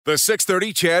The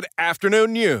 6:30 CHED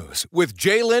Afternoon News with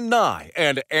Jaylen Nye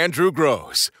and Andrew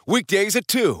Gross. Weekdays at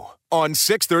 2 on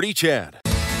 6:30 CHED.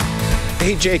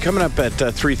 Hey, Jay, coming up at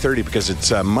 3:30 because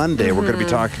it's Monday, we're going to be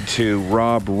talking to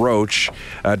Rob Roach,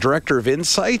 Director of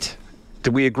Insight. Do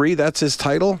we agree that's his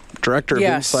title? Director of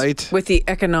Insight? With the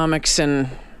Economics and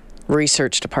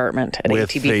Research Department at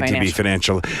ATB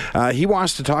Financial. He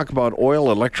wants to talk about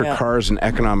oil, electric cars, and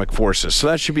economic forces. So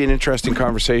that should be an interesting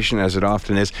conversation, as it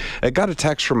often is. I got a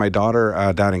text from my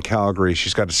daughter down in Calgary.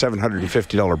 She's got a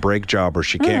 $750 brake job where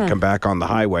she can't come back on the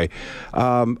highway.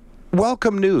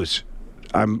 Welcome news.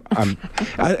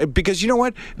 Because you know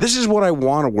what? This is what I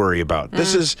want to worry about.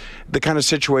 This is the kind of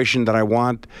situation that I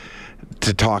want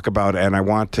to talk about and I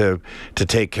want to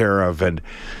take care of. And,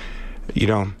 you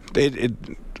know,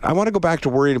 I want to go back to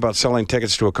worrying about selling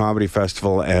tickets to a comedy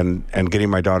festival and getting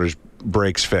my daughter's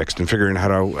brakes fixed and figuring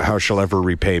out how she'll ever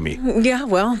repay me. Yeah,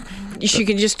 well, she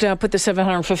can just put the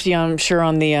 $750, I'm sure,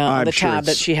 on the tab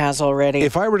that she has already.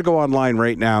 If I were to go online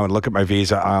right now and look at my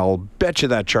Visa, I'll bet you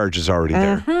that charge is already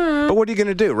there. But what are you going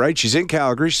to do, right? She's in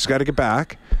Calgary. She's got to get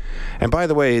back. And by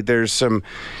the way, there's some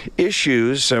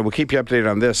issues. We'll keep you updated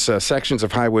on this. Sections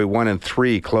of Highway 1 and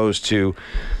 3 closed to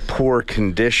poor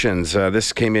conditions.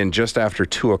 This came in just after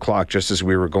 2 o'clock, just as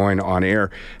we were going on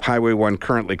air. Highway 1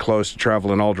 currently closed to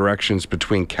travel in all directions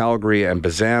between Calgary and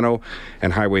Bazzano.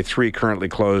 And Highway 3 currently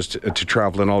closed to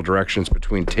travel in all directions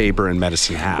between Taber and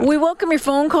Medicine Hat. We welcome your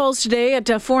phone calls today at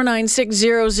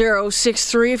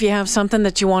 496-0063 if you have something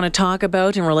that you want to talk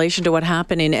about in relation to what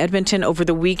happened in Edmonton over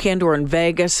the weekend or in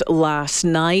Vegas last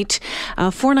night.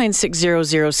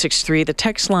 496-0063. The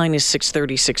text line is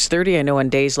 630-630. I know on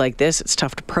days like this it's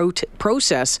tough to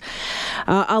process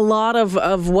a lot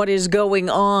of what is going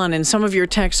on, and some of your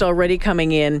texts already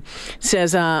coming in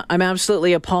says, I'm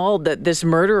absolutely appalled that this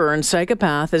murderer and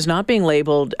psychopath is not being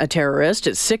labeled a terrorist.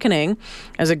 It's sickening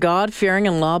as a God-fearing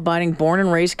and law-abiding born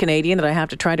and raised Canadian that I have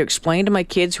to try to explain to my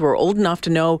kids who are old enough to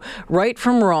know right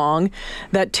from wrong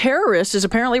that terrorist is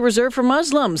apparently reserved for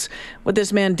Muslims. What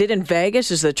this man did in Vegas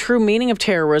is the true meaning of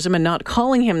terrorism, and not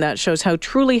calling him that shows how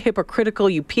truly hypocritical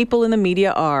you people in the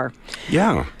media are.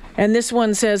 Yeah. And this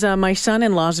one says, my son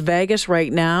in Las Vegas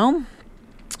right now,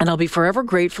 and I'll be forever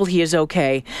grateful he is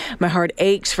okay. My heart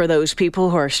aches for those people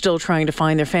who are still trying to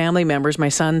find their family members. My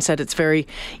son said it's very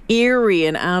eerie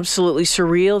and absolutely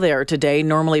surreal there today.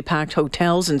 Normally packed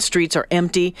hotels and streets are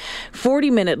empty.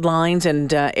 40-minute lines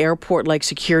and airport-like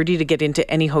security to get into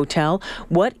any hotel.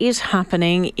 What is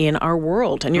happening in our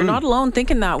world? And you're not alone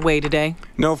thinking that way today.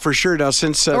 No, for sure. Now,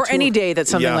 since or any day that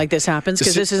something like this happens,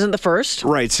 because this isn't the first.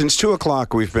 Right. Since 2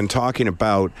 o'clock, we've been talking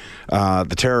about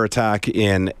the terror attack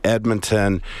in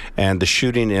Edmonton and the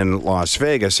shooting in Las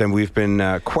Vegas, and we've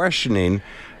been questioning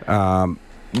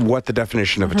what the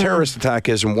definition of a terrorist attack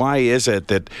is, and why is it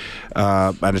that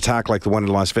an attack like the one in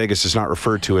Las Vegas is not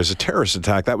referred to as a terrorist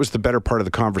attack. That was the better part of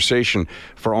the conversation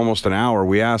for almost an hour.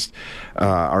 We asked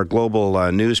our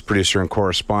global news producer and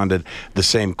correspondent the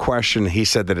same question. He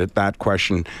said that that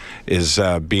question is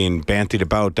being bandied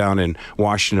about down in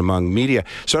Washington among media.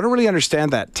 So I don't really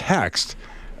understand that text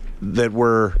that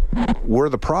we're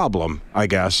the problem, I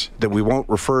guess, that we won't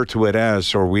refer to it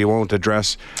as, or we won't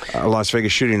address a Las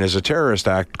Vegas shooting as a terrorist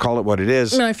act, call it what it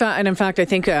is. And in fact, I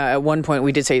think at one point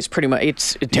we did say it's a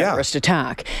terrorist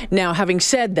attack. Now, having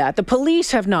said that, the police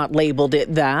have not labeled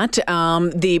it that.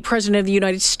 The President of the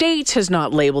United States has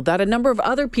not labeled that. A number of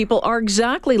other people are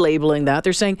exactly labeling that.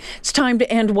 They're saying it's time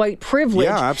to end white privilege.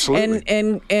 Yeah, absolutely.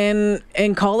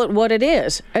 And call it what it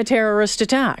is, a terrorist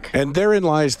attack. And therein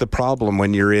lies the problem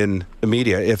when you're in the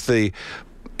media.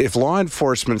 If law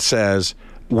enforcement says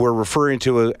we're referring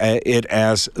to it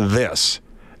as this,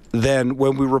 then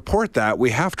when we report that,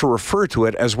 we have to refer to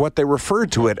it as what they referred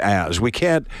to it as.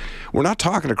 We're not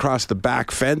talking across the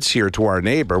back fence here to our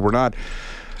neighbor. We're not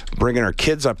bringing our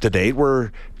kids up to date.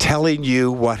 We're telling you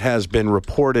what has been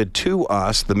reported to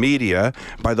us, the media,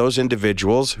 by those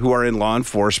individuals who are in law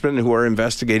enforcement and who are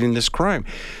investigating this crime.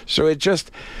 So it just,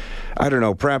 I don't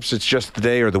know, perhaps it's just the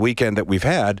day or the weekend that we've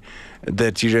had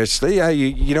that you just,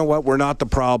 you know what, we're not the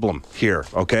problem here,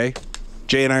 okay?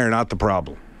 Jay and I are not the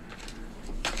problem.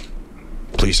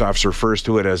 Police officer refers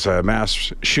to it as a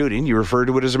mass shooting. You refer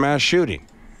to it as a mass shooting.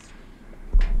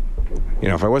 You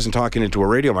know, if I wasn't talking into a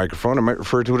radio microphone, I might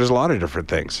refer to it as a lot of different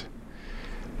things.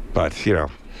 But, you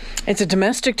know. It's a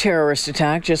domestic terrorist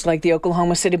attack, just like the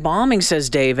Oklahoma City bombing,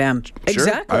 says Dave M. Sure,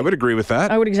 exactly. I would agree with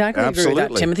that. I would exactly agree with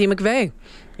that. Timothy McVeigh.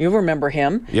 You remember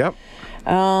him. Yep.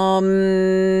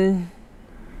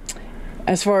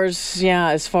 As far as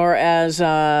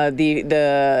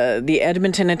the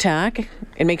Edmonton attack,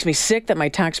 It makes me sick that my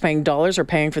tax-paying dollars are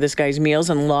paying for this guy's meals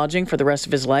and lodging for the rest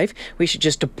of his life. We should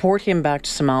just deport him back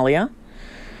to Somalia.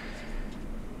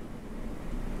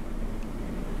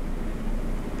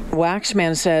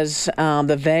 Waxman says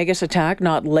the Vegas attack,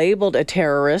 not labeled a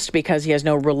terrorist because he has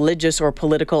no religious or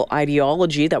political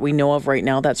ideology that we know of right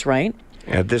now. That's right.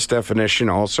 This definition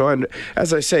also, and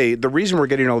as I say, the reason we're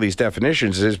getting all these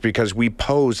definitions is because we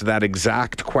pose that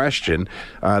exact question.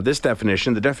 This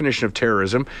definition, the definition of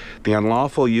terrorism, the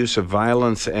unlawful use of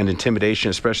violence and intimidation,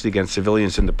 especially against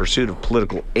civilians in the pursuit of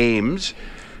political aims.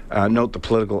 Note the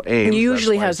political aims. It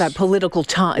usually has that political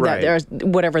time, right.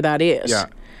 Whatever that is. Yeah.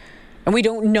 And we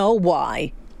don't know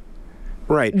why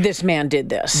this man did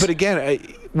this. But again,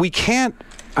 we can't...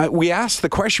 we asked the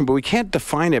question, but we can't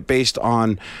define it based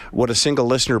on what a single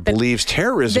listener believes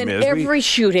terrorism is. Then every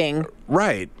shooting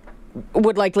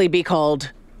would likely be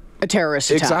called a terrorist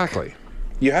attack. Exactly.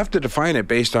 You have to define it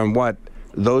based on what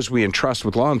those we entrust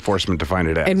with law enforcement define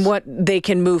it as. And what they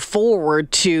can move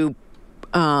forward to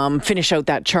finish out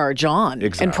that charge on.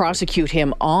 Exactly. And prosecute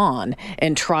him on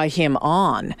and try him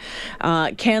on.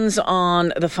 Ken's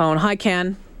on the phone. Hi,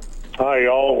 Ken. Hi,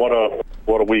 y'all.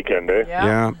 What a weekend, eh?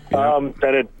 Yeah. And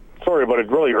it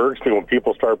really irks me when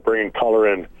people start bringing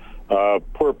color in.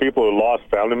 Poor people who lost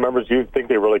family members, you think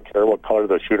they really care what color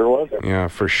the shooter was? Yeah,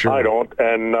 for sure. I don't.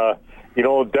 And,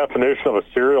 definition of a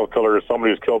serial killer is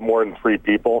somebody who's killed more than 3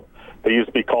 people. They used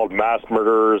to be called mass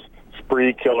murderers,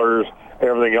 spree killers,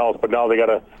 everything else. But now they got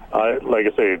to, like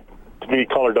I say, to me,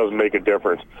 color doesn't make a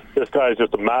difference. This guy is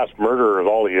just a mass murderer is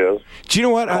all he is. Do you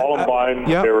know what? Columbine,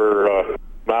 they were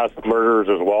mass murderers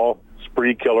as well.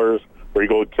 Spree killers, where you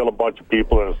go kill a bunch of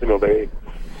people in a single day,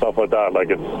 stuff like that. Like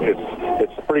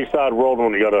it's a pretty sad world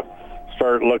when you got to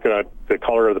start looking at the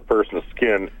color of the person's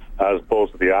skin as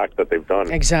opposed to the act that they've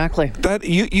done. Exactly. That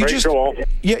you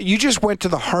just went to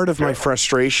the heart of my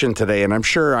frustration today, and I'm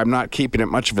sure I'm not keeping it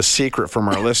much of a secret from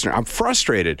our listener. I'm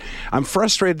frustrated. I'm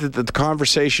frustrated that the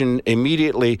conversation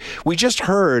immediately, we just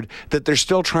heard that they're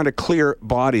still trying to clear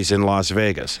bodies in Las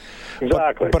Vegas.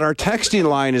 Exactly. But our texting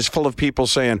line is full of people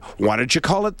saying, why did you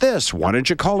call it this? Why did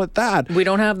you call it that? We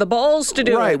don't have the balls to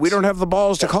do it. Right, we don't have the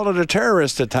balls to call it a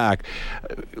terrorist attack.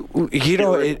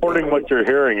 You're reporting what you're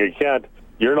hearing. You can't.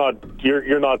 You're not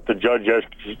the judge,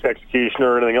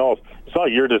 executioner, or anything else. It's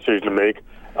not your decision to make.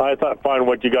 I find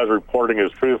what you guys are reporting is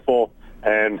truthful,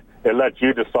 and it lets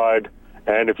you decide.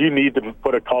 And if you need to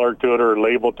put a color to it or a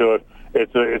label to it,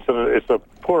 it's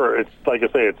like I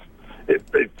say,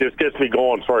 it just gets me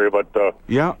going. Sorry, but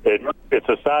it's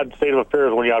a sad state of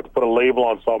affairs when you have to put a label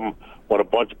on something when a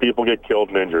bunch of people get killed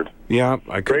and injured. Yeah,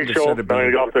 I couldn't Great show. I'm going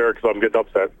to get off there because I'm getting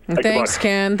upset. Thanks,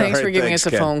 Ken. Thanks for giving us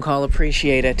a phone call.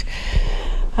 Appreciate it.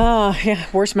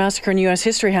 Worst massacre in U.S.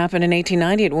 history happened in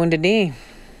 1890 at Wounded Knee.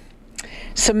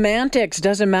 Semantics,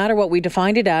 doesn't matter what we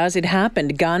defined it as, it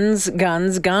happened. Guns,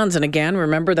 guns, guns. And again,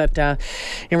 remember that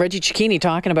Reggie Cicchini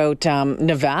talking about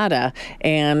Nevada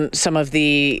and some of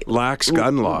the lax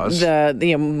gun laws,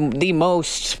 the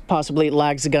most possibly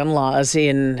lax gun laws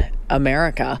in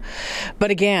America. But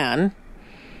again,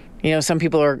 some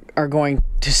people are going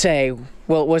to say,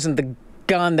 well, it wasn't the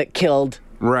gun that killed.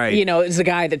 Right. It's the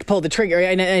guy that pulled the trigger.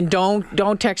 And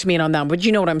don't text me in on that. But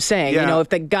you know what I'm saying. Yeah. If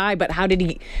the guy, but how do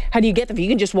you get them? You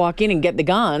can just walk in and get the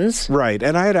guns. Right.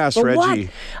 And I had asked Reggie. What?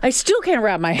 I still can't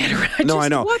wrap my head around. No, I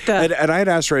know. What the? And I had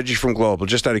asked Reggie from Global,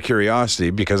 just out of curiosity,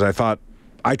 because I thought,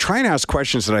 I try and ask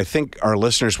questions that I think our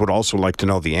listeners would also like to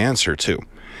know the answer to.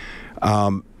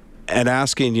 And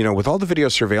asking, with all the video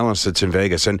surveillance that's in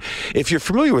Vegas, and if you're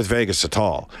familiar with Vegas at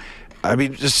all, I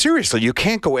mean, seriously, you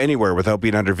can't go anywhere without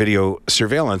being under video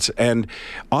surveillance. And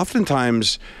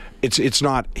oftentimes, it's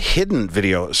not hidden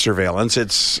video surveillance.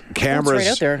 It's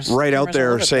cameras right out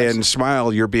there saying,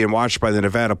 smile, you're being watched by the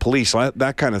Nevada police,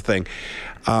 that kind of thing.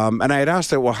 And I had asked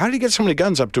that, well, how did he get so many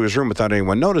guns up to his room without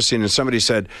anyone noticing? And somebody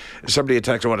had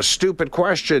texted, what a stupid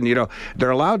question. They're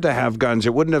allowed to have guns.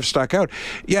 It wouldn't have stuck out.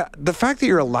 Yeah, the fact that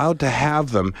you're allowed to have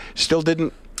them still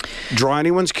didn't draw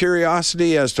anyone's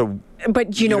curiosity as to...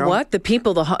 But you know what? The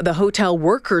people, the hotel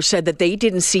workers said that they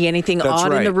didn't see anything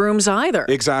odd in the rooms either.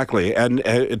 Exactly. And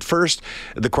at first,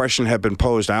 the question had been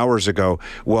posed hours ago,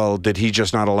 well, did he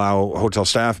just not allow hotel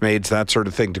staff maids, that sort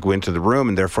of thing, to go into the room,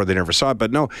 and therefore they never saw it?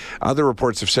 But no, other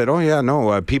reports have said,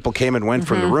 people came and went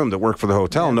from the room that worked for the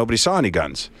hotel, and nobody saw any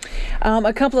guns.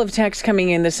 A couple of texts coming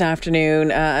in this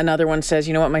afternoon. Another one says,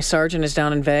 you know what, my sergeant is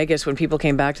down in Vegas. When people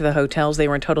came back to the hotels, they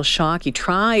were in total shock. He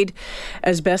tried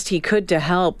as best he could to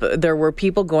help. There were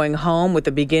people going home with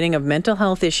the beginning of mental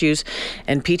health issues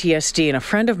and PTSD. And a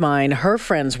friend of mine, her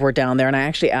friends were down there, and I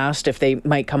actually asked if they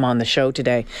might come on the show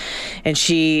today. And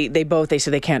they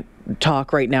said they can't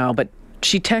talk right now, but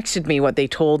she texted me what they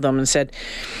told them and said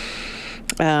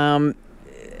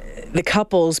the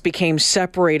couples became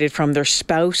separated from their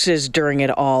spouses during it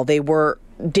all. They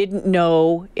didn't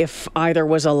know if either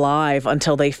was alive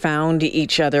until they found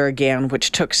each other again,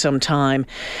 which took some time.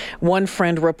 One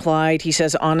friend replied, he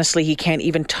says, honestly, he can't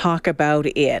even talk about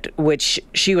it, which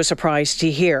she was surprised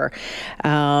to hear.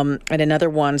 And another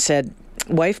one said,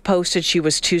 wife posted she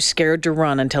was too scared to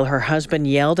run until her husband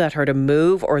yelled at her to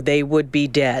move or they would be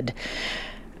dead.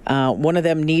 One of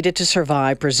them needed to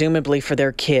survive, presumably for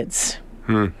their kids.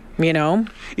 You know,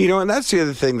 and that's the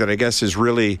other thing that I guess is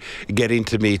really getting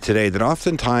to me today, that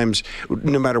oftentimes,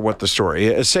 no matter what the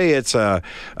story, say it's a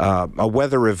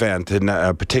weather event in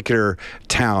a particular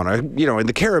town, in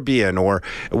the Caribbean or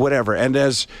whatever, and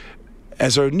as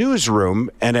a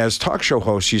newsroom and as talk show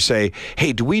hosts, you say,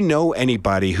 hey, do we know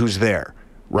anybody who's there?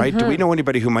 Right? Do we know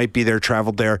anybody who might be there,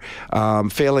 traveled there?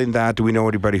 Failing that, do we know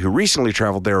anybody who recently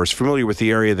traveled there or is familiar with the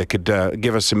area that could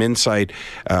give us some insight,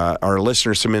 our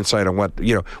listeners some insight on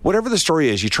whatever the story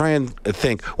is, you try and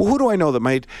think, well, who do I know that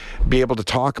might be able to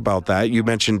talk about that? You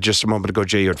mentioned just a moment ago,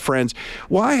 Jay, you had friends.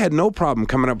 Well, I had no problem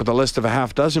coming up with a list of a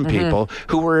half dozen people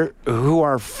who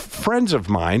are friends of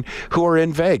mine who are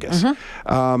in Vegas.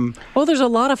 Well, there's a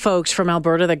lot of folks from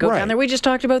Alberta that go down there. We just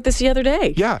talked about this the other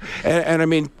day. Yeah, and I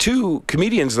mean, two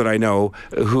comedians that I know,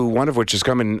 who one of which is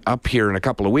coming up here in a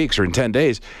couple of weeks or in 10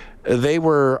 days, they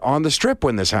were on the Strip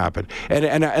when this happened.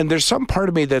 And there's some part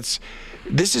of me this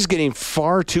is getting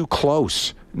far too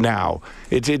close now.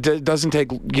 It doesn't take,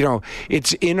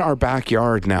 it's in our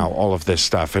backyard now, all of this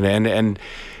stuff. And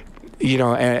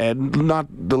not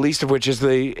the least of which is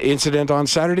the incident on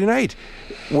Saturday night,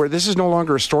 where this is no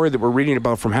longer a story that we're reading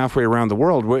about from halfway around the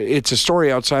world. It's a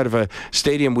story outside of a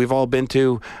stadium we've all been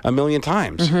to a million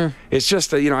times. It's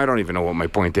just, I don't even know what my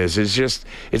point is.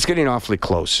 It's getting awfully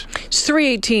close. It's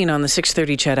 3:18 on the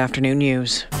 6:30 CHED Afternoon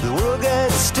News. The world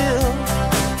gets still.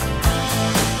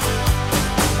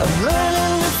 I'm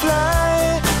learning to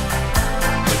fly,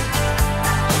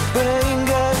 but I ain't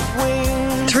got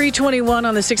wings. 3:21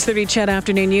 on the 6:30 CHED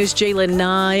Afternoon News. Jaylen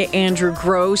Nye, Andrew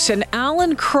Gross, and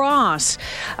Alan Cross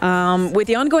with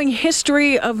the ongoing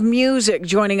history of music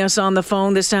joining us on the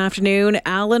phone this afternoon.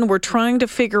 Alan, we're trying to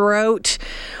figure out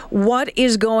what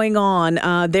is going on.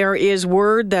 There is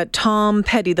word that Tom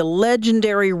Petty, the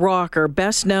legendary rocker,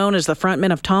 best known as the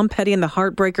frontman of Tom Petty and the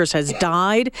Heartbreakers, has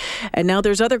died. And now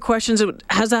there's other questions.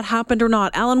 Has that happened or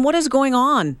not? Alan, what is going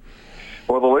on?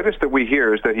 Well, the latest that we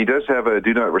hear is that he does have a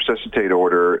do not resuscitate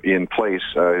order in place.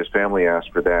 His family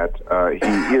asked for that.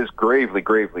 He is gravely,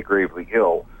 gravely, gravely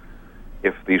ill,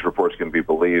 if these reports can be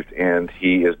believed, and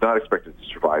he is not expected to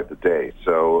survive the day.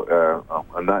 So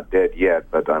I'm not dead yet,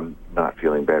 but I'm not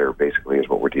feeling better, basically, is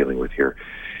what we're dealing with here.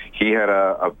 He had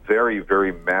a very,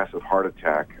 very massive heart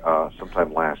attack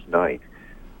sometime last night.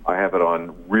 I have it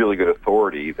on really good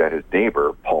authority that his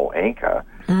neighbor, Paul Anka,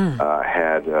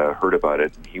 had heard about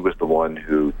it. He was the one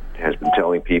who has been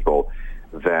telling people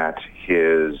that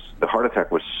the heart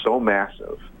attack was so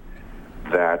massive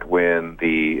that when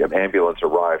the ambulance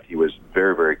arrived, he was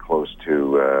very, very close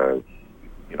to,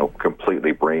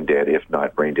 completely brain dead, if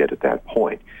not brain dead at that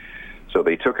point. So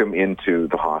they took him into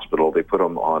the hospital. They put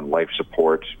him on life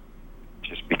support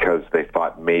just because they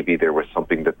thought maybe there was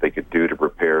something that they could do to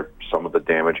repair some of the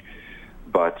damage.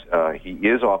 But he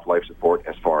is off life support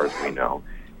as far as we know,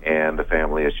 and the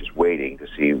family is just waiting to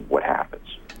see what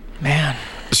happens. Man.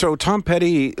 So Tom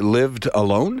Petty lived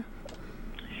alone?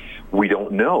 We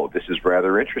don't know. This is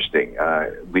rather interesting.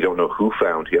 We don't know who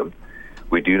found him.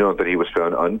 We do know that he was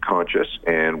found unconscious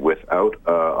and without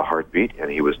a heartbeat, and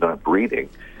he was not breathing,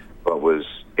 but was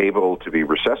able to be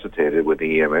resuscitated when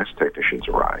the EMS technicians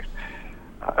arrived.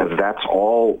 That's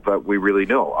all that we really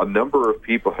know. A number of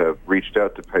people have reached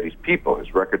out to Petty's people,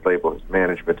 his record label, his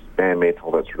management, his bandmates,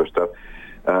 all that sort of stuff.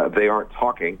 They aren't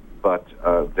talking, but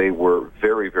they were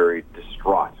very, very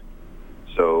distraught.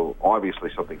 So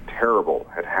obviously something terrible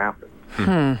had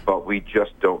happened, but we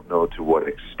just don't know to what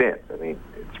extent. I mean,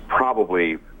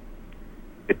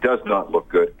 it does not look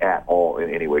good at all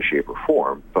in any way, shape, or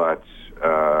form, but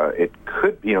it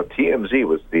could, TMZ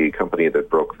was the company that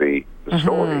broke the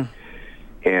story.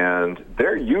 And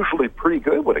they're usually pretty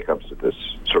good when it comes to this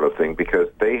sort of thing because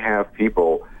they have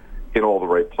people in all the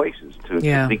right places to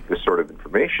leak this sort of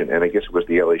information. And I guess it was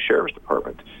the LA Sheriff's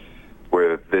Department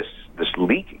where this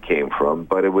leak came from,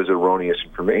 but it was erroneous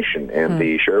information. And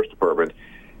the Sheriff's Department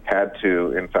had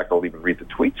to, in fact, I'll even read the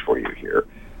tweets for you here.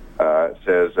 It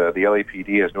says, the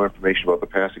LAPD has no information about the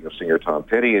passing of singer Tom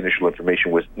Petty. Initial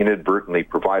information was inadvertently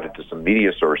provided to some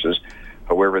media sources.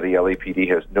 However, the LAPD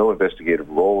has no investigative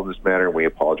role in this matter, and we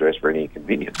apologize for any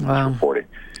inconvenience in this reporting.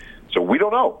 So we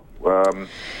don't know.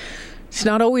 It's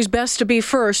not always best to be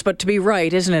first, but to be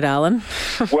right, isn't it, Alan?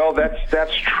 Well,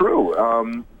 that's true.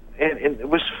 And it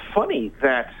was funny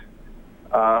that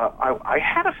I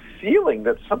had a feeling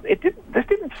that this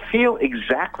didn't feel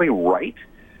exactly right,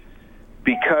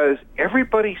 because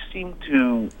everybody seemed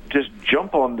to just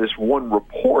jump on this one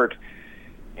report,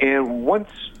 and once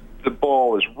the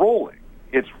ball is rolling,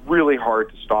 it's really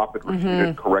hard to stop it, refute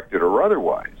it, correct it, or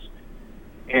otherwise.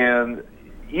 And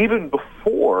even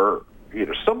before,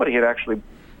 somebody had actually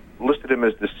listed him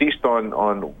as deceased on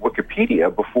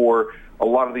Wikipedia before a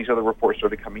lot of these other reports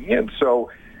started coming in. So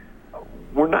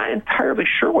we're not entirely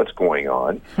sure what's going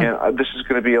on, and this is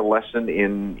going to be a lesson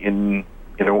in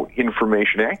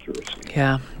information accuracy.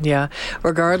 Yeah.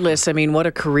 Regardless, I mean, what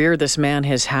a career this man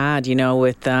has had,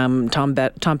 with Tom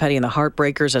Petty and the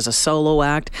Heartbreakers as a solo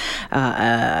act,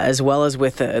 as well as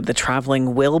with the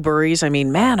Traveling Wilburys. I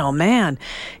mean, man, oh man,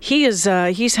 he's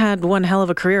had one hell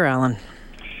of a career, Alan.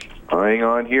 Hang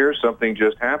on here, something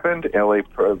just happened. LA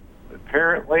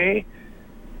apparently,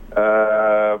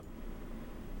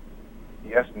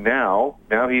 yes, now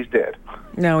he's dead.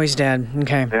 Now he's dead.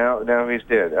 Okay. Now he's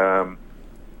dead.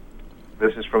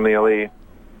 This is from the LA.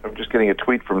 I'm just getting a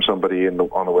tweet from somebody on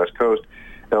the West Coast.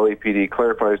 LAPD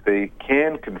clarifies they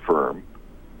can confirm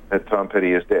that Tom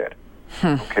Petty is dead.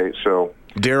 Okay, so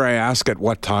dare I ask at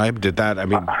what time did that? I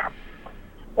mean,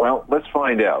 well, let's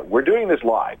find out. We're doing this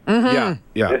live. Yeah.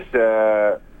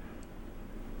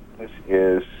 This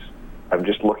is. I'm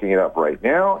just looking it up right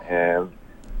now, and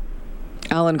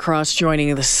Alan Cross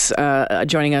joining us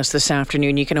this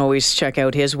afternoon. You can always check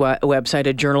out his website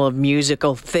at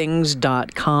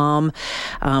journalofmusicalthings.com.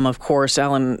 Of course,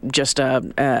 Alan, just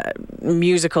a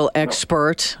musical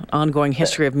expert, ongoing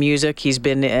history of music. He's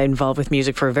been involved with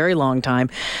music for a very long time.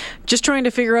 Just trying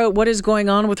to figure out what is going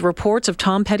on with reports of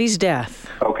Tom Petty's death.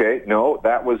 Okay, no,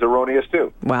 that was erroneous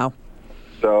too. Wow.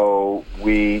 So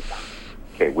we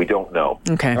don't know.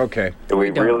 Okay.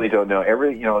 We really don't know.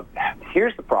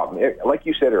 Here's the problem. Like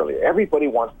you said earlier, everybody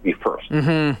wants to be first.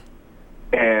 And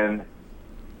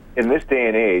in this day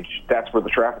and age, that's where the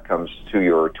traffic comes to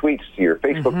your tweets, to your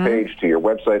Facebook page, to your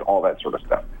website, all that sort of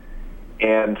stuff.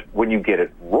 And when you get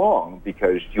it wrong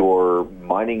because you're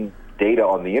mining data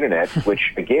on the internet,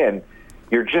 which, again,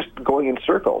 you're just going in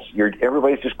circles.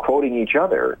 Everybody's just quoting each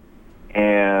other,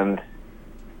 and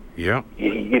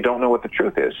you don't know what the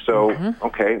truth is. So,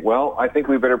 okay, well, I think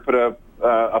we better put a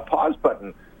pause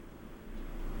button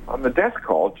on the death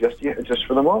call just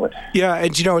for the moment. Yeah,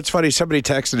 and it's funny. Somebody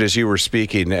texted as you were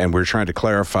speaking, and we were trying to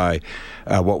clarify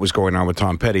what was going on with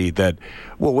Tom Petty. That,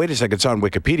 well, wait a second, it's on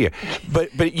Wikipedia,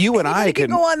 but you and I can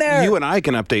go on there. You and I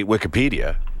can update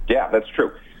Wikipedia. Yeah, that's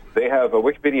true. They have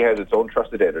Wikipedia has its own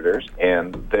trusted editors,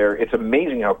 and it's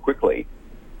amazing how quickly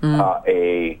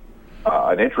an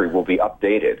entry will be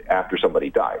updated after somebody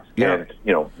dies. Yeah. And,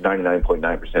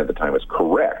 99.9% of the time it's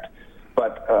correct.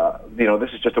 But, this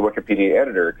is just a Wikipedia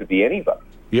editor. It could be anybody.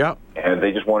 Yeah. And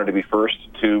they just wanted to be first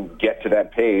to get to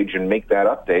that page and make that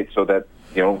update so that,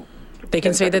 they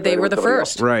can say that they were the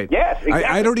first. Right. Yes, exactly.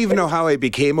 I don't even know how I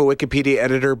became a Wikipedia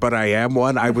editor, but I am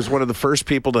one. I was one of the first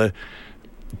people to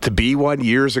be one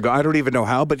years ago. I don't even know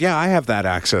how, but yeah, I have that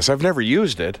access. I've never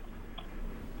used it.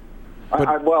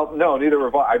 Well, no, neither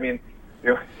have I. I mean,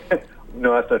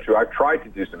 no, that's not true. I've tried to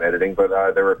do some editing, but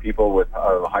there are people with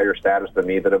higher status than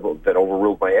me that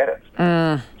overruled my edits.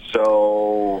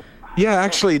 So, yeah,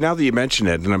 actually, now that you mention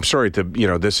it, and I'm sorry to,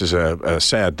 this is a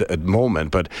sad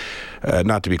moment, but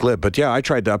not to be glib, but yeah, I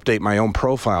tried to update my own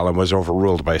profile and was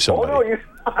overruled by somebody. Oh, no,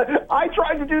 I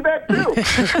tried to do that too.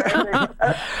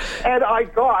 And I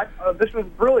got, this was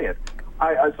brilliant.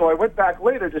 So I went back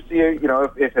later to see,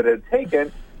 if it had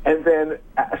taken. And then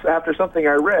after something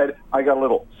I read, I got a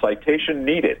little citation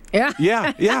needed. Yeah.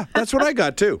 That's what I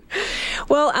got too.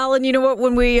 Well, Alan, you know what?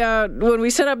 When we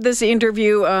set up this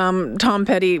interview, Tom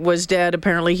Petty was dead.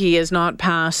 Apparently, he has not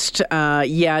passed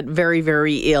yet. Very,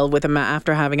 very ill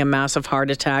after having a massive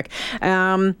heart attack.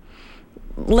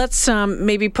 Let's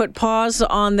maybe put pause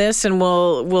on this, and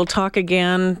we'll talk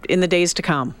again in the days to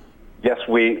come. Yes,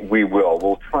 we will.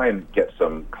 We'll try and get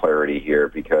some clarity here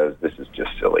because this is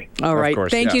just silly. All right.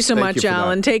 Thank you so much,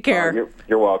 Alan. Take care.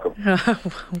 You're welcome.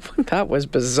 That was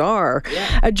bizarre.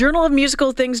 Yeah.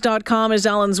 Journalofmusicalthings.com is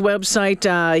Alan's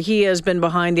website. He has been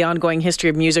behind the ongoing history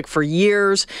of music for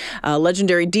years.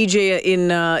 Legendary DJ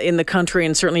in the country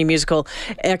and certainly a musical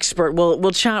expert. We'll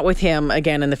chat with him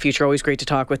again in the future. Always great to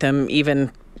talk with him,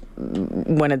 even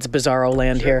when it's bizarro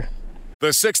land here. The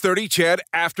 6:30 CHED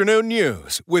Afternoon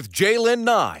News with Jaylen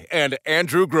Nye and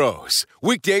Andrew Gross.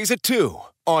 Weekdays at 2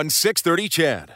 on 6:30 CHED.